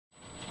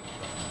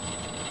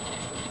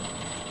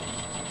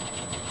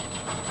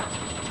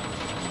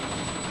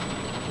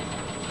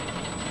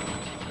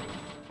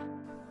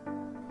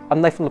I'm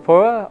Nathan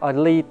Lapura. I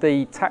lead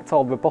the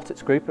Tactile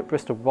Robotics group at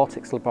Bristol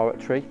Robotics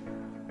Laboratory.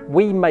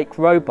 We make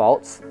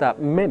robots that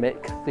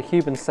mimic the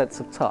human sense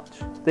of touch.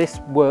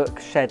 This work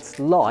sheds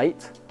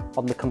light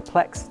on the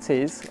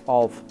complexities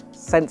of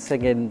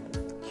sensing in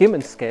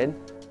human skin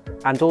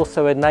and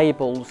also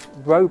enables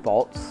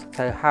robots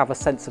to have a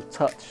sense of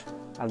touch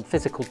and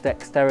physical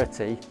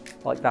dexterity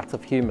like that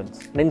of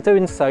humans. And in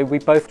doing so, we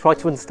both try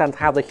to understand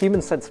how the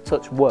human sense of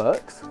touch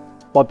works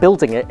by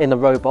building it in a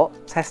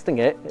robot, testing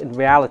it in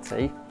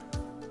reality,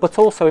 but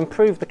also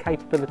improve the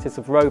capabilities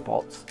of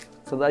robots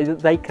so that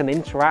they can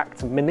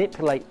interact and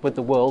manipulate with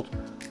the world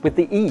with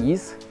the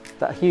ease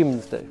that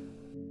humans do.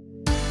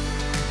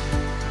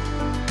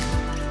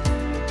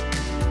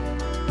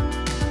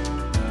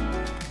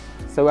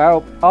 So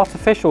our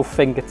artificial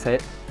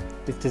fingertip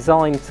is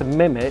designed to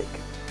mimic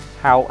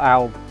how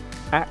our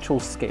actual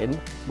skin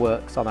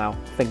works on our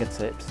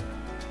fingertips.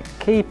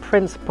 A key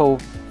principle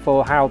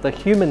for how the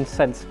human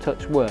sense of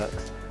touch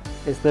works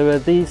is there are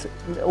these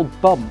little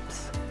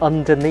bumps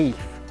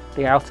underneath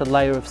the outer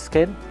layer of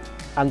skin,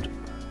 and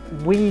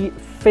we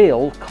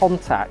feel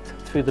contact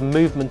through the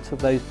movement of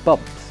those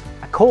bumps.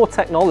 A core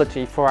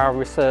technology for our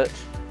research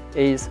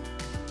is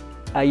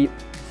a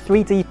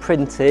 3D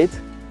printed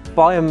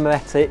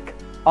biomimetic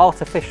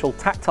artificial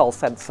tactile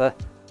sensor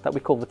that we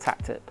call the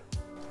Tactile.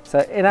 So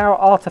in our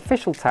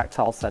artificial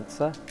tactile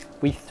sensor,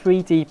 we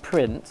 3D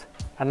print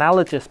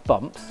analogous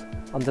bumps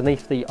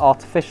underneath the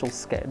artificial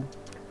skin.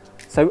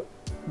 So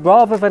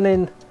rather than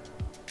in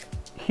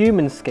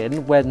human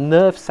skin where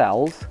nerve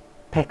cells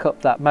pick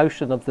up that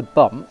motion of the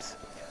bumps,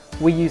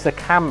 we use a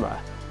camera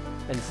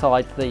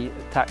inside the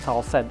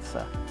tactile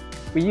sensor.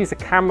 We use a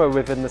camera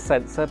within the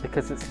sensor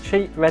because it's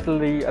cheap,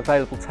 readily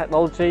available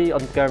technology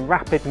undergoing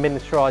rapid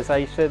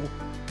miniaturization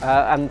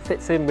and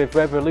fits in with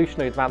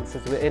revolutionary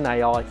advances in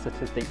AI such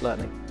as deep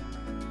learning.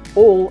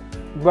 All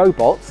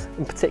robots,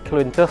 in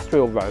particular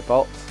industrial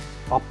robots,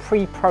 are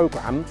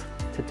pre-programmed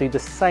to do the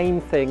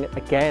same thing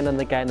again and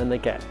again and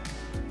again.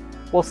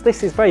 Whilst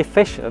this is very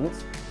efficient,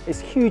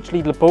 it's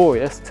hugely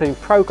laborious to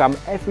program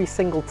every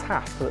single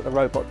task that the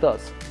robot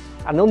does,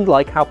 and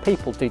unlike how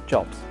people do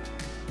jobs.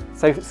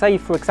 So say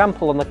for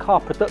example on the car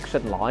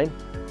production line,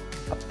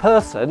 a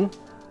person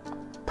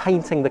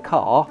painting the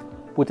car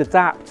would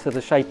adapt to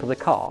the shape of the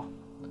car,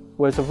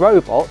 whereas a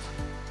robot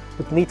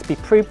would need to be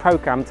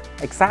pre-programmed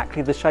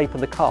exactly the shape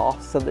of the car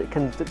so that it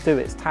can do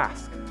its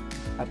task.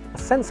 A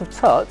sense of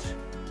touch,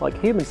 like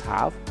humans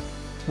have,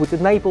 would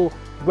enable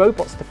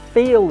robots to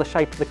feel the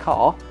shape of the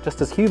car,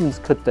 just as humans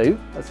could do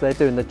as they're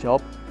doing the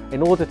job,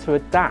 in order to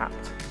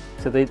adapt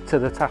to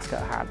the task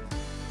at hand.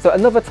 So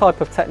another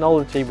type of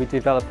technology we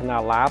develop in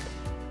our lab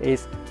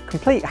is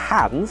complete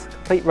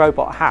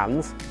robot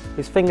hands,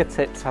 whose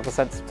fingertips have a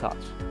sense of touch.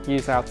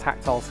 Use our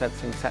tactile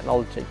sensing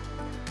technology.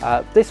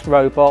 This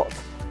robot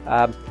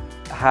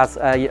has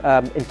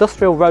an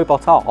industrial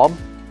robot arm,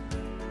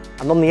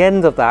 and on the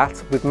end of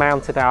that we've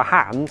mounted our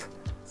hand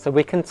so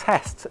we can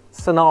test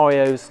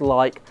scenarios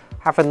like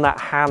having that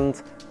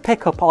hand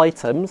pick up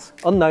items,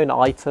 unknown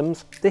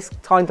items. This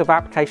kind of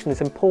application is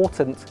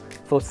important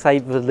for, say,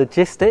 the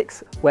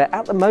logistics, where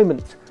at the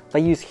moment they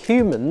use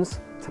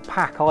humans to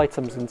pack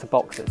items into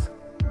boxes.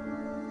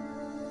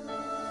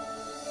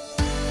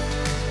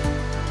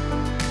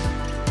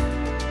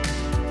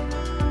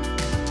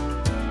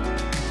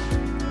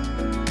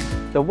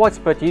 The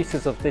widespread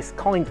uses of this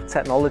kind of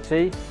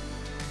technology,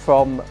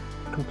 from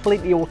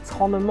completely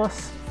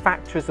autonomous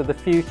factories of the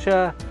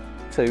future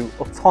to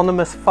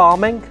autonomous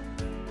farming,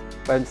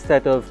 where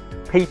instead of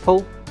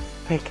people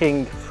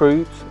picking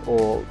fruit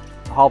or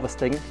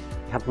harvesting, you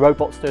have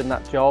robots doing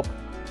that job,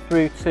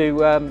 through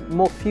to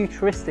more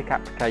futuristic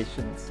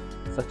applications,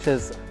 such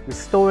as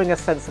restoring a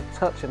sense of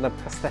touch in a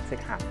prosthetic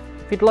hand.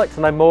 If you'd like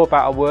to know more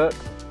about our work,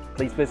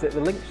 please visit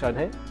the link shown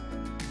here.